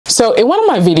So in one of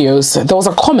my videos, there was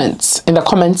a comment in the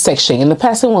comment section and the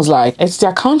person was like, it's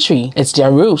their country, it's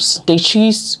their rules. They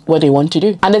choose what they want to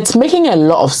do. And it's making a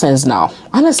lot of sense now.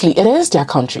 Honestly, it is their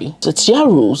country. It's their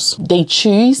rules. They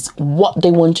choose what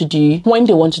they want to do, when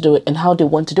they want to do it, and how they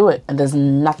want to do it. And there's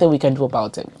nothing we can do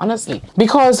about it, honestly.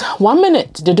 Because 1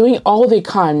 minute, they're doing all they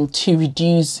can to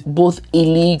reduce both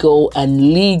illegal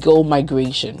and legal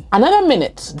migration. Another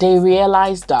minute, they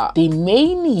realize that they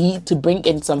may need to bring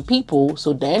in some people,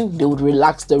 so then they would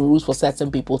relax the rules for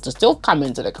certain people to still come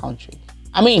into the country.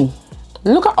 I mean,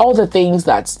 look at all the things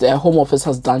that the Home Office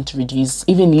has done to reduce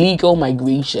even legal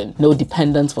migration. No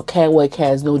dependents for care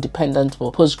workers, no dependents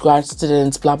for postgrad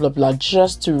students, blah, blah, blah,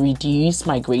 just to reduce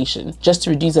migration, just to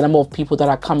reduce the number of people that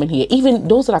are coming here, even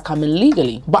those that are coming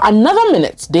legally. But another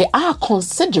minute, they are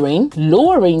considering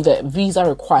lowering the visa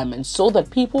requirements so that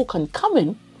people can come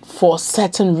in for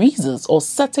certain reasons, or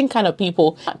certain kind of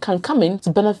people can come in to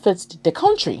benefit the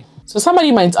country. So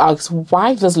somebody might ask,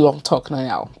 why this long talk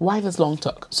now? Why this long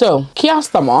talk? So Keir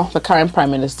Starmer, the current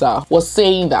Prime Minister, was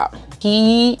saying that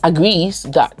he agrees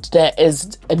that there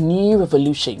is a new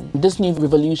revolution. This new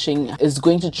revolution is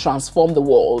going to transform the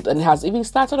world and has even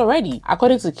started already.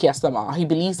 According to Keir Starmer, he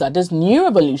believes that this new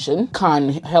revolution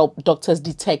can help doctors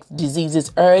detect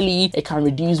diseases early. It can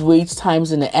reduce wait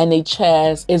times in the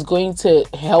NHS. It's going to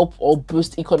help or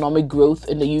boost economic growth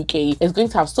in the UK. It's going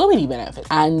to have so many benefits.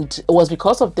 And it was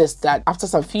because of this that after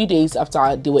some few days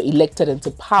after they were elected into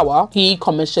power, he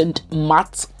commissioned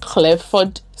Matt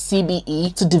Clifford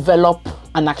CBE to develop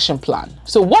an action plan.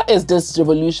 So what is this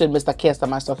revolution Mr. Keir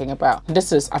Starmer is talking about?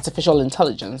 This is artificial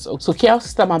intelligence. So Keir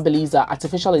Starmer believes that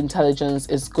artificial intelligence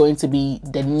is going to be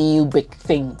the new big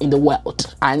thing in the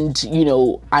world. And, you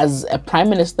know, as a Prime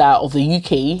Minister of the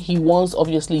UK, he wants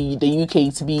obviously the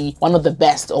UK to be one of the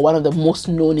best or one of the most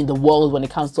known in the world when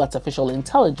it comes to artificial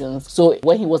intelligence. So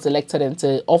when he was elected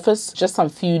into office, just some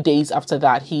few days after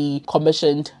that, he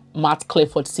commissioned Matt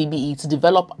Clifford CBE to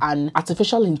develop an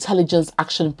artificial intelligence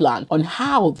action plan on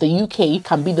how the UK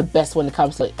can be the best when it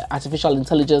comes to artificial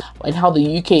intelligence, and how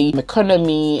the UK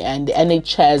economy and the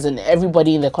NHS and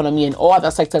everybody in the economy and all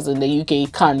other sectors in the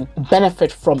UK can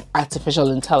benefit from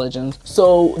artificial intelligence.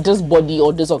 So this body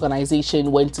or this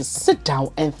organization went to sit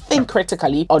down and think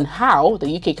critically on how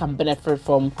the UK can benefit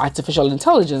from artificial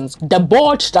intelligence. The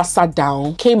board that sat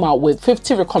down came out with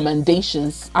 50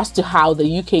 recommendations as to how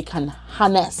the UK can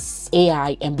harness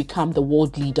AI and become the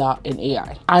world leader in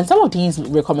AI. And some of these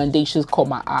recommendations caught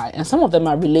my eye, and some of them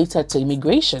are related to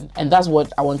immigration, and that's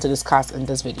what I want to discuss in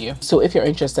this video. So if you're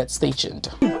interested, stay tuned.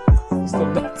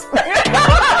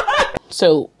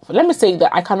 So let me say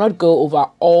that I cannot go over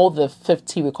all the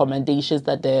 50 recommendations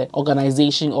that the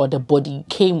organization or the body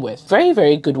came with. Very,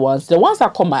 very good ones. The ones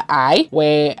that caught my eye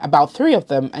were about 3 of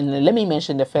them, and let me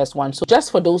mention the first one. So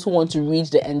just for those who want to read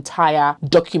the entire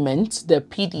document, the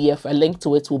PDF, a link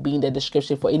to it will be in the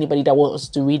description for anybody that wants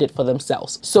to read it for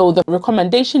themselves. So the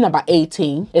recommendation number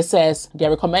 18, it says they're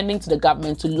recommending to the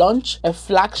government to launch a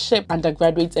flagship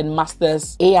undergraduate and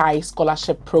master's AI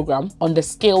scholarship program on the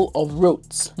scale of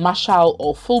Rhodes, Marshall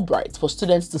or Fulbright for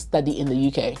students to study in the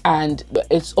UK, and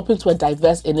it's open to a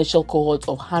diverse initial cohort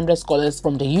of 100 scholars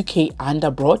from the UK and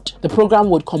abroad. The program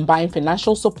would combine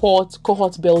financial support,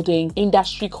 cohort building,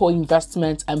 industry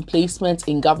co-investment, and placement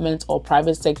in government or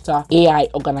private sector AI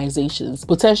organizations.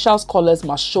 Potential scholars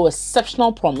must show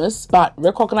exceptional promise, but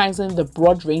recognizing the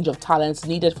broad range of talents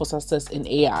needed for success in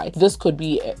AI. This could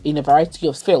be in a variety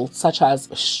of fields, such as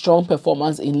strong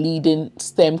performance in leading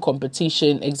STEM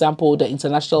competition, example, the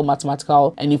International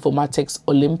Mathematical and Informatics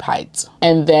Olympiads.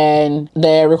 And then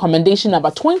the recommendation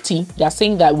number 20, they're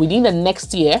saying that within the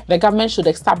next year, the government should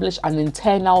establish an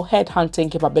internal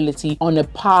headhunting capability on a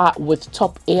par with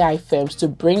top AI firms to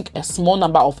bring a small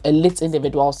number of elite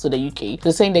individuals to the UK.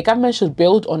 They're saying the government should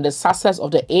build on the success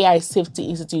of the AI Safety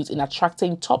Institute in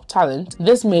attracting top talent.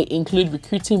 This may include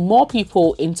recruiting more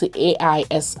people into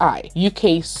AISI,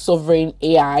 UK Sovereign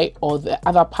AI, or the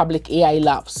other public AI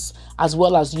labs, as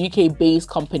well as UK-based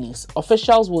companies.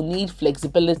 Officials will need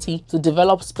flexibility to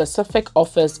develop specific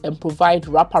offers and provide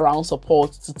wraparound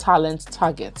support to talent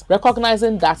targets.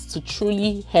 Recognizing that to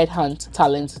truly headhunt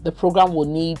talent, the program will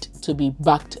need to be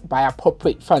backed by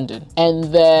appropriate funding. And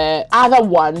the other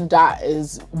one that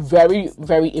is very,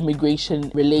 very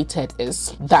immigration related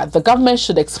is that the government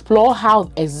should explore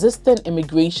how existing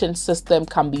immigration system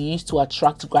can be used to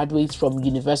attract graduates from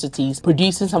universities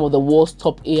producing some of the world's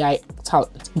top AI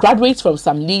talent. Graduates Graduates from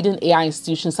some leading AI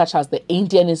institutions such as the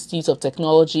Indian Institute of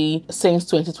Technology since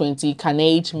 2020,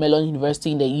 Carnegie Mellon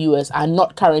University in the US are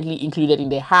not currently included in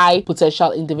the high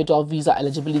potential individual visa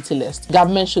eligibility list.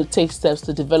 Government should take steps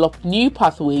to develop new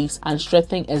pathways and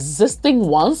strengthen existing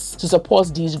ones to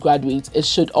support these graduates. It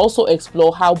should also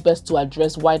explore how best to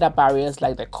address wider barriers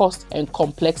like the cost and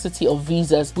complexity of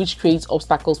visas, which creates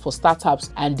obstacles for startups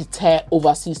and deter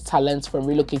overseas talents from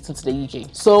relocating to the UK.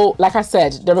 So like I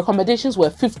said, the recommendations were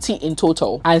 50 in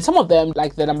total, and some of them,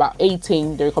 like the number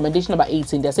 18, the recommendation number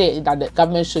 18, they say that the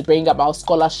government should bring about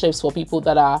scholarships for people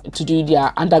that are to do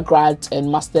their undergrad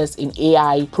and masters in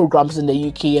AI programs in the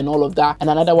UK and all of that.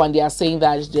 And another one, they are saying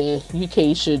that the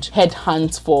UK should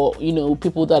headhunt for, you know,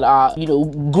 people that are, you know,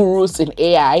 gurus in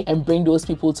AI and bring those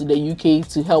people to the UK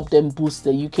to help them boost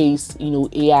the UK's, you know,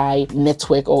 AI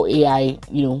network or AI,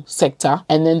 you know, sector.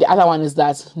 And then the other one is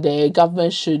that the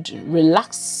government should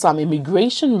relax some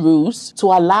immigration rules to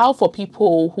allow for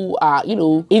people who are, you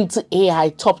know, into AI,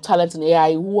 top talent in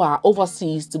AI who are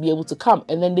overseas to be able to come.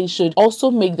 And then they should also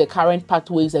make the current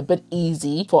pathways a bit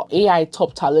easy for AI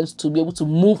top talents to be able to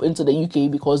move into the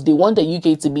UK, because they want the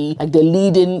UK to be like the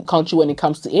leading country when it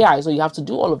comes to AI. So you have to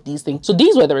do all of these things. So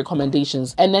these were the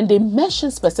recommendations. And then they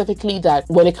mentioned specifically that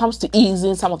when it comes to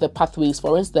easing some of the pathways,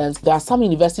 for instance, there are some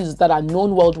universities that are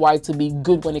known worldwide to be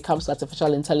good when it comes to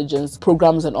artificial intelligence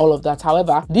programs and all of that.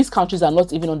 However, these countries are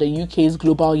not even on the UK's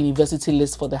global university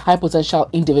list for the high potential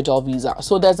individual visa.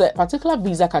 So there's a particular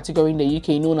visa category in the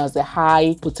UK known as the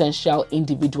high potential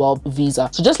individual visa.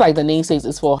 So just like the name says,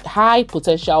 it's for high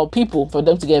potential people for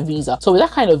them to get visa. So with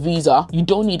that kind of visa, you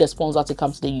don't need a sponsor to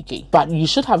come to the UK, but you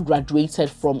should have graduated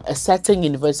from a certain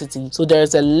university. So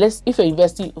there's a list. If a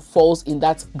university falls in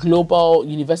that global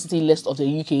university list of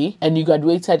the UK and you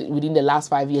graduated within the last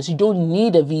 5 years, you don't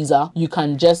need a visa. You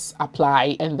can just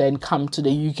apply and then come to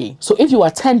the UK. So if you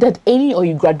attended any or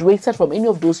you graduated from any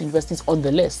of those universities on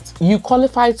the list, you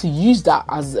qualify to use that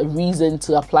as a reason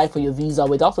to apply for your visa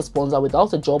without a sponsor,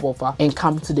 without a job offer, and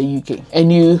come to the UK.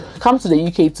 And you come to the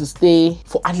UK to stay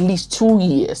for at least 2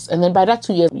 years. And then by that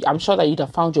 2 years, I'm sure that you'd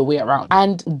have found your way around.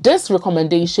 And this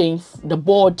recommendation, the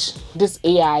board, this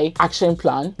AI action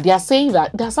plan, they are saying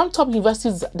that there are some top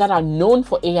universities that are known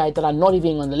for AI that are not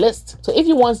even on the list. So if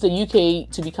you want the UK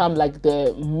to become like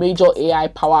the major AI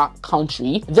power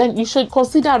country, then you should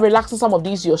consider relaxing some of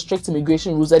these your strict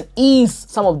immigration rules and ease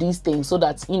some of these things so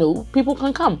that, you know, people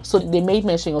can come. So they made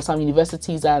mention of some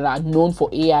universities that are known for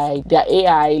AI, their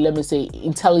AI, let me say,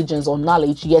 intelligence or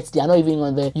knowledge, yet they are not even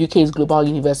on the UK's global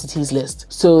universities list.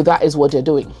 So that is what they're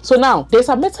doing. So now they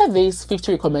submitted these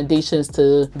 50 recommendations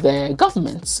to the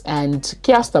government, and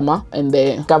Keir Starmer and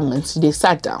the government, they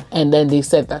sat down and then they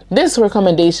said that this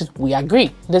recommendation, we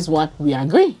agree. This one, we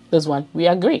agree. This one, we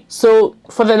agree. So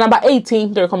for the number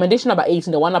 18, the recommendation number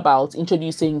 18, the one about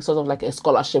introducing sort of like a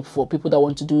scholarship for people that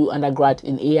want to do undergrad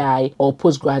in AI or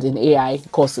postgrad in AI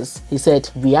courses, he said,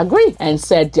 we agree, and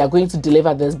said they are going to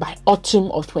deliver this by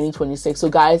autumn of 2026. So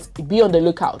guys, be on the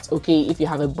lookout, okay? If you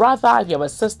have a brother, if you have a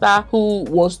sister who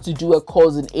wants to do a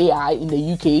course in AI in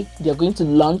the UK, they're going to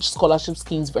launch scholarship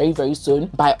schemes very, very soon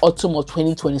by autumn of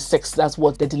 2026. That's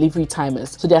what the delivery time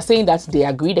is. So they're saying that they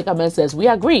agree. The government says, we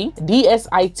agree.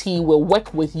 DSIT will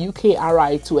work with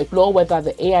UKRI to explore whether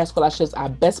the AI scholarships are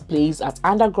best placed at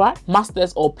undergrad,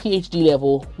 master's or PhD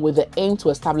level, with the aim to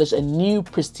establish a new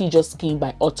prestigious scheme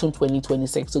by autumn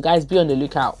 2026. So guys, be on the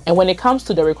lookout. And when it comes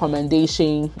to the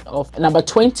recommendation of number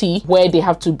 20, where they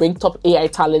have to bring top AI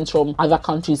talents from other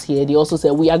countries here, they also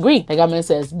say, we agree. The government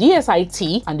says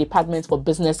DSIT and Department for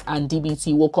Business and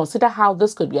DBT will consider how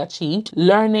this could be achieved,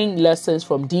 learning lessons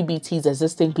from DBT's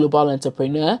existing global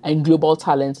entrepreneur and global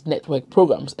talent network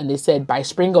programs. And they said by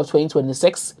spring of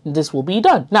 2026, this will be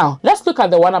done. Now, let's look at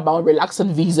the one about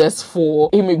relaxing visas for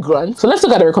immigrants. So let's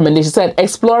look at the recommendation. It said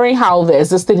exploring how the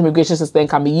existing immigration system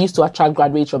can be used to attract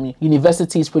graduates from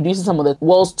universities producing some of the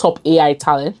world's top AI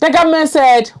talent. The government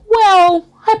said, well,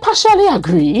 I partially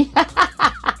agree.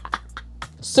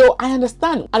 So I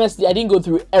understand. Honestly, I didn't go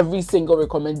through every single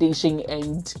recommendation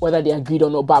and whether they agreed or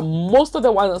not, but most of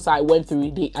the ones I went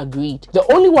through, they agreed. The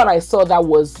only one I saw that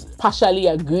was partially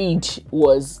agreed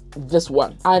was this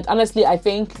one. And honestly, I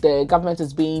think the government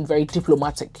is being very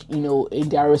diplomatic, you know, in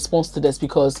their response to this,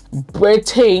 because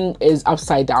Britain is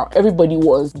upside down. Everybody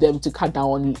wants them to cut down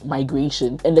on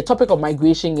migration. And the topic of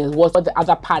migration is what the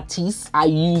other parties are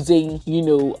using, you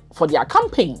know, for their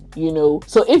campaign, you know.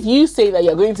 So if you say that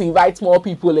you're going to invite more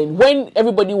people in when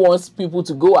everybody wants people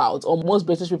to go out, or most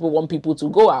British people want people to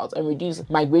go out and reduce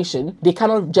migration, they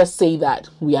cannot just say that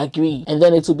we agree and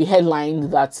then it will be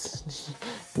headlined that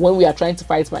when we are trying to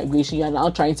fight migration, you are now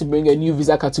trying to bring a new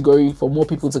visa category for more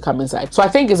people to come inside. So I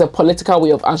think it's a political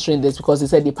way of answering this, because they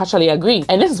said they partially agree.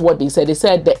 And this is what they said. They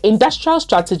said the industrial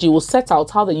strategy will set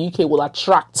out how the UK will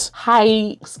attract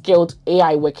high-skilled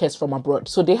AI workers from abroad.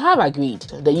 So they have agreed.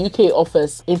 The UK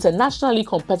offers internationally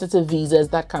competitive visas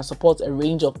that can support a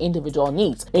range of individual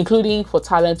needs, including for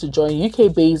talent to join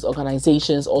UK-based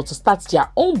organizations or to start their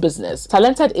own business.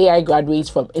 Talented AI graduates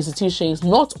from institutions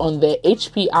not on the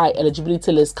HPI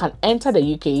eligibility list can enter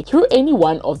the UK through any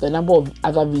one of the number of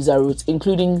other visa routes,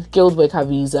 including skilled worker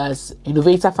visas,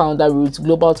 innovator founder routes,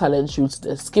 global talent routes,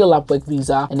 the skill up work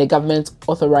visa, and the government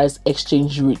authorized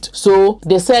exchange route. So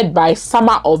they said by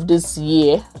summer of this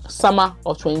year, summer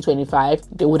of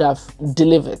 2025, they would have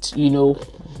delivered,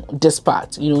 this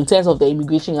part, in terms of the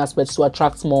immigration aspects to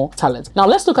attract more talent. Now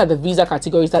let's look at the visa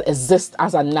categories that exist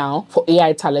as of now for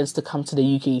AI talents to come to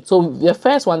the UK. So the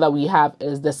first one that we have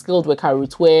is the skilled worker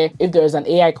route, where if there is an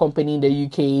AI company in the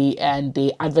UK and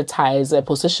they advertise a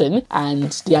position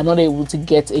and they are not able to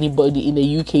get anybody in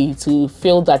the UK to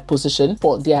fill that position,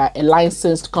 for they are a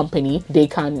licensed company, they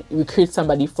can recruit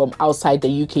somebody from outside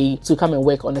the UK to come and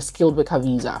work on a skilled worker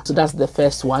visa. So that's the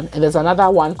first one. And there's another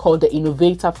one called the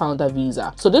innovator founder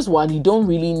visa. So this one, you don't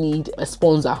really need a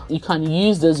sponsor. You can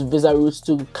use this visa route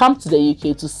to come to the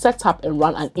UK to set up and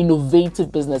run an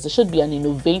innovative business. It should be an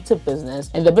innovative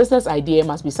business, and the business idea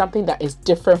must be something that is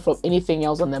different from anything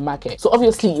else on the market. So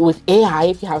obviously with AI,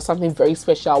 if you have something very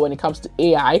special when it comes to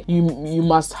AI, you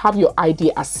must have your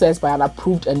idea assessed by an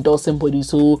approved endorsing body.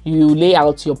 So you lay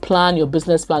out your plan, your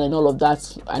business plan and all of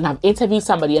that, and have interviewed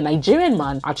somebody, a Nigerian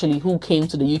man actually, who came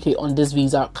to the UK on this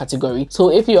visa category. So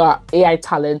if you are AI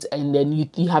talent and then you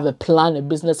have a plan, a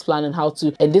business plan, and how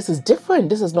to, and this is different,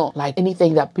 this is not like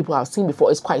anything that people have seen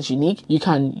before, it's quite unique, you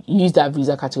can use that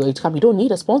visa category to come. You don't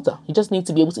need a sponsor, you just need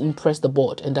to be able to impress the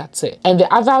board, and that's it. And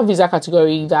the other visa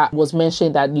category that was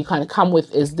mentioned that you can come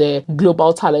with is the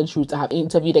global talent route. I have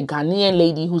interviewed a Ghanaian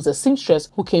lady who's a seamstress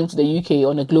who came to the UK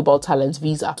on a global talent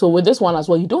visa. So with this one as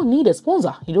well, you don't need a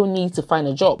sponsor, you don't need to find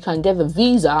a job. You can get the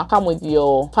visa, come with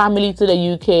your family to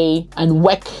the UK and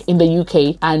work in the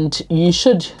UK, and you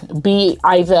should be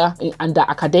either under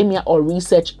academia or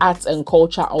research, arts and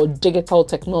culture, or digital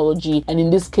technology, and in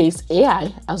this case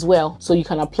AI as well. So you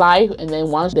can apply, and then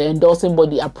once the endorsing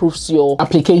body approves your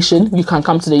application, you can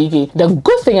come to the UK. The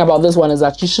good thing about this one is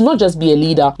that you should not just be a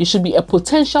leader, you should be a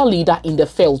potential leader in the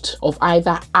field of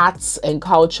either arts and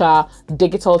culture,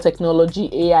 digital technology,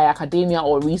 AI, academia,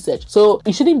 or research. So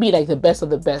you shouldn't be like the best of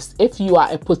the best. If you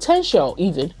are a potential,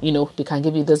 even, they can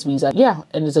give you this visa. Yeah,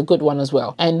 and it's a good one as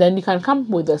well. And then you can come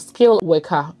with a skilled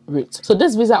worker route. So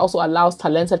this visa also allows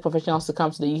talented professionals to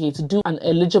come to the UK to do an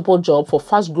eligible job for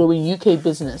fast-growing UK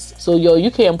business. So your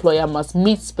UK employer must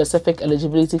meet specific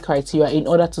eligibility criteria in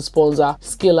order to sponsor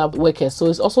scale-up workers. So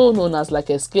it's also known as like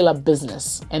a scale-up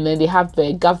business. And then they have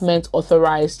the government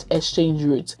authorized exchange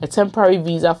route, a temporary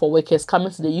visa for workers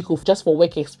coming to the UK just for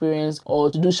work experience,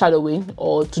 or to do shadowing,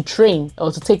 or to train,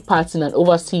 or to take part in an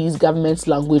overseas government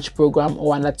language program,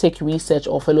 or undertake research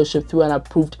or fellowship through an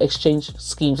approved exchange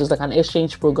scheme. So it's like an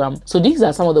exchange program. So these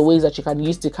are some of the ways that you can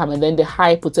use to come. And then the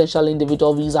high potential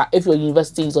individual visa if your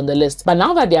university is on the list. But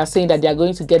now that they are saying that they are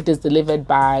going to get this delivered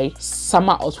by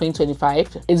summer of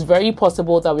 2025, it's very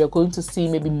possible that we are going to see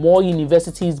maybe more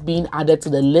universities being added to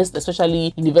the list,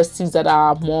 especially universities that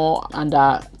are more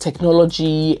under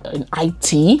technology and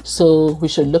IT. So we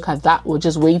should look at that. We're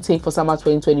just waiting for summer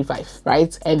 2025,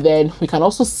 right? And then we can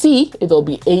also see if there'll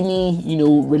be any,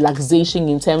 relaxation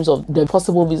in terms of the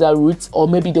possible visa routes, or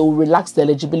maybe they will relax the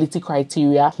eligibility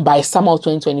criteria by summer of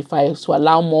 2025 to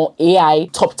allow more AI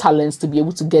top talents to be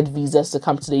able to get visas to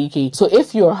come to the UK. So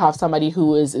if you have somebody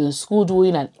who is in school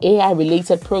doing an AI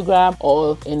related program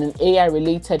or in an AI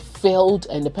related field,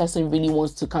 and the person really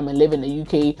wants to come and live in the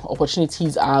UK,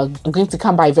 opportunities are going to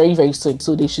come by very, very soon.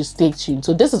 So they should stay tuned.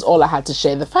 So this is all I had to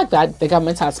share. The fact that the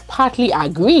government has partly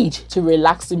agreed to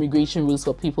relax immigration rules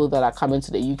for people that are coming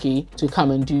to the UK to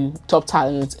come and do top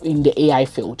talent in the AI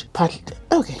field.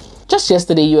 Okay. Just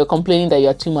yesterday, you were complaining that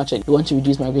you're too much and you want to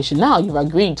reduce migration. Now you've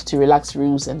agreed to relax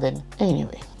rules, and then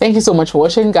anyway. Thank you so much for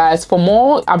watching, guys. For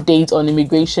more updates on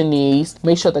immigration news,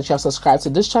 make sure that you have subscribed to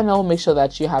this channel. Make sure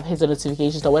that you have hit the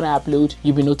notifications so that when I upload,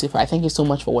 you'll be notified. Thank you so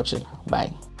much for watching.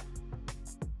 Bye.